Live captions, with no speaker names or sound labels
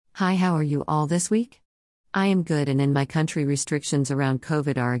Hi, how are you all this week? I am good, and in my country, restrictions around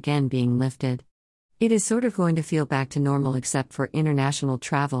COVID are again being lifted. It is sort of going to feel back to normal except for international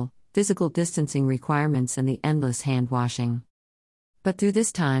travel, physical distancing requirements, and the endless hand washing. But through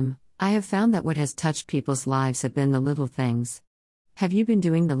this time, I have found that what has touched people's lives have been the little things. Have you been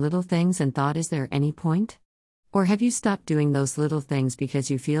doing the little things and thought, is there any point? Or have you stopped doing those little things because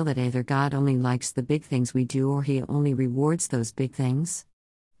you feel that either God only likes the big things we do or He only rewards those big things?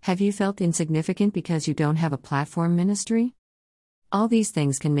 Have you felt insignificant because you don't have a platform ministry? All these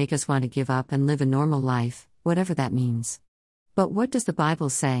things can make us want to give up and live a normal life, whatever that means. But what does the Bible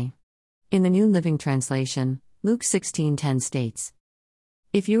say? In the New Living Translation, Luke 16:10 states,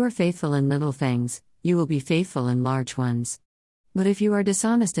 "If you are faithful in little things, you will be faithful in large ones. But if you are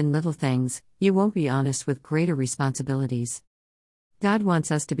dishonest in little things, you won't be honest with greater responsibilities." God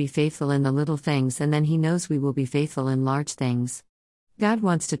wants us to be faithful in the little things, and then He knows we will be faithful in large things. God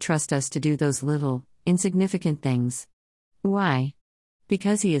wants to trust us to do those little, insignificant things. Why?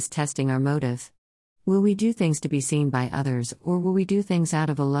 Because He is testing our motive. Will we do things to be seen by others, or will we do things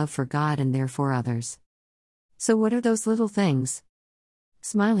out of a love for God and therefore others? So what are those little things?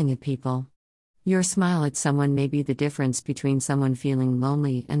 Smiling at people. Your smile at someone may be the difference between someone feeling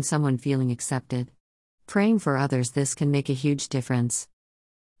lonely and someone feeling accepted. Praying for others, this can make a huge difference.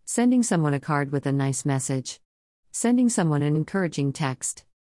 Sending someone a card with a nice message. Sending someone an encouraging text.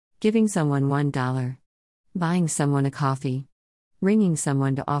 Giving someone $1. Buying someone a coffee. Ringing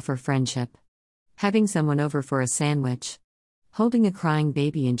someone to offer friendship. Having someone over for a sandwich. Holding a crying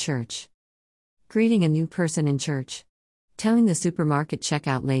baby in church. Greeting a new person in church. Telling the supermarket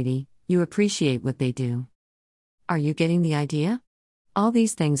checkout lady you appreciate what they do. Are you getting the idea? All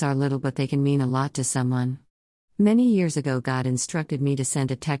these things are little, but they can mean a lot to someone. Many years ago, God instructed me to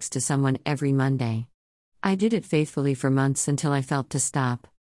send a text to someone every Monday. I did it faithfully for months until I felt to stop.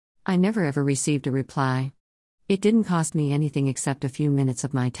 I never ever received a reply. It didn't cost me anything except a few minutes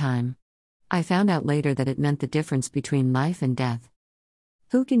of my time. I found out later that it meant the difference between life and death.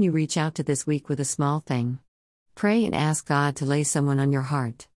 Who can you reach out to this week with a small thing? Pray and ask God to lay someone on your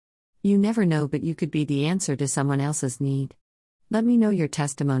heart. You never know, but you could be the answer to someone else's need. Let me know your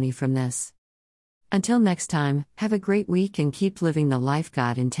testimony from this. Until next time, have a great week and keep living the life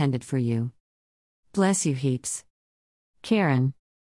God intended for you. Bless you heaps. Karen.